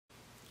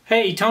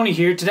Hey, Tony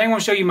here. Today I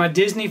want to show you my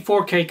Disney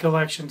 4K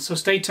collection, so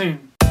stay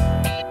tuned.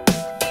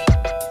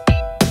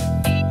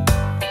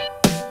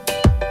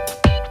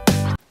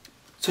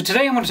 So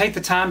today I'm going to take the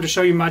time to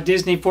show you my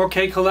Disney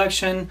 4K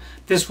collection.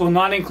 This will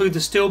not include the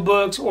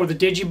Steelbooks or the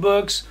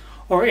Digibooks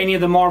or any of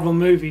the Marvel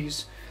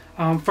movies.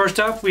 First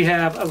up we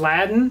have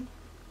Aladdin,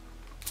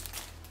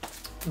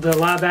 the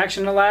live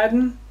action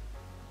Aladdin,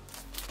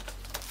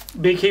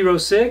 Big Hero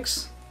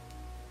 6,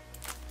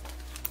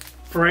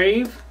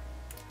 Brave,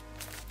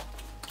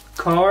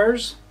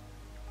 Cars,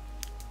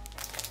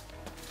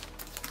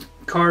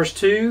 Cars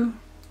 2,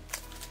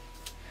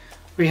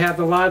 we have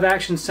the live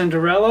action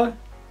Cinderella,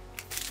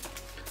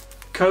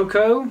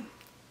 Coco,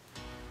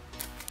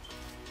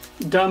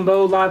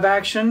 Dumbo live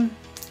action,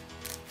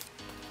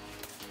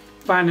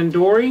 Finding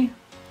Dory,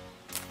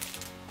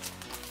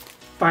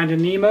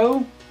 Finding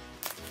Nemo,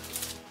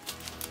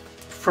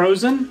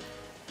 Frozen,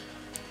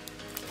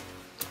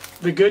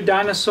 The Good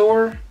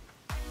Dinosaur,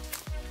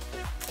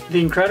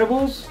 The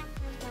Incredibles,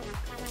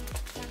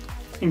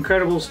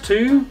 Incredibles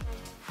 2,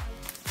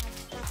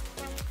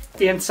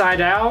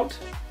 Inside Out,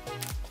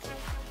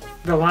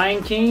 The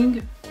Lion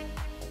King,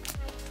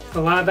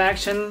 the live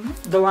action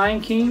The Lion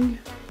King,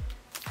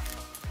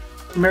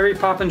 Mary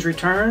Poppins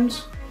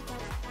Returns,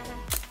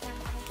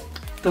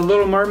 The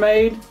Little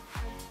Mermaid,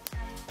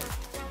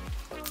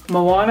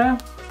 Moana,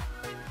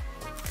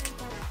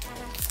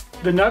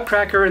 The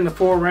Nutcracker in the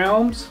Four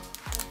Realms,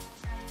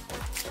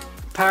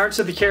 Pirates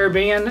of the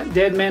Caribbean,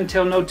 Dead Men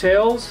Tell No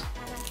Tales,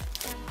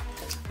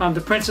 The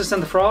Princess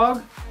and the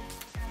Frog,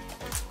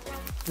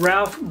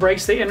 Ralph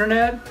Breaks the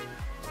Internet,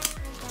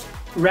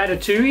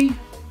 Ratatouille,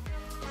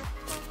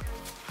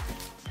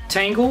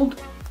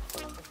 Tangled,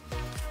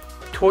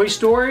 Toy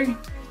Story,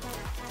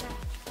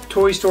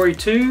 Toy Story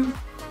 2,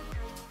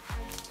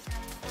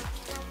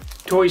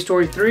 Toy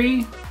Story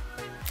 3,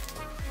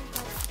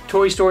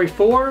 Toy Story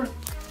 4,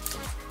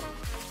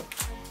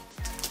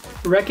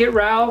 Wreck-It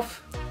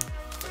Ralph,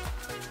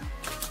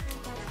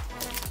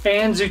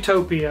 and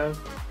Zootopia.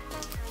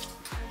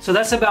 So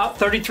that's about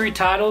 33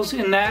 titles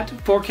in that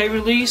 4K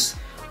release.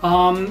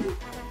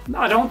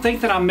 I don't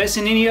think that I'm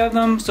missing any of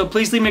them, so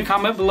please leave me a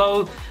comment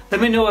below. Let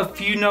me know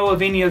if you know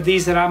of any of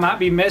these that I might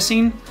be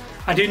missing.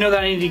 I do know that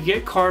I need to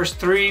get Cars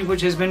 3,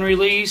 which has been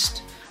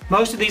released.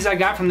 Most of these I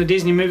got from the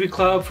Disney Movie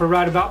Club for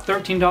right about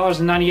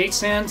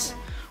 $13.98,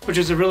 which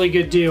is a really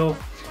good deal.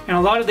 And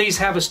a lot of these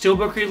have a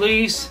Steelbook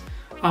release,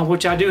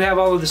 which I do have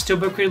all of the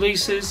Steelbook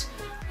releases,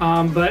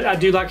 but I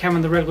do like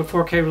having the regular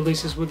 4K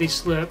releases with these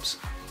slips.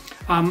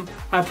 I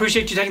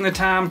appreciate you taking the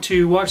time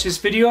to watch this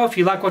video. If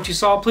you like what you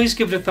saw, please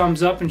give it a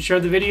thumbs up and share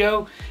the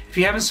video. If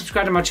you haven't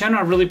subscribed to my channel,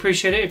 I really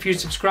appreciate it if you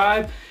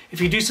subscribe. If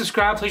you do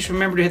subscribe, please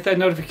remember to hit that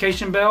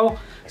notification bell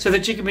so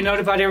that you can be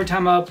notified every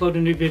time I upload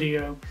a new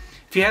video.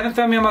 If you haven't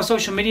found me on my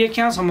social media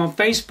accounts, I'm on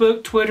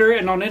Facebook, Twitter,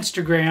 and on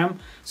Instagram,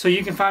 so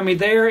you can find me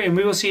there, and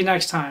we will see you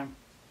next time.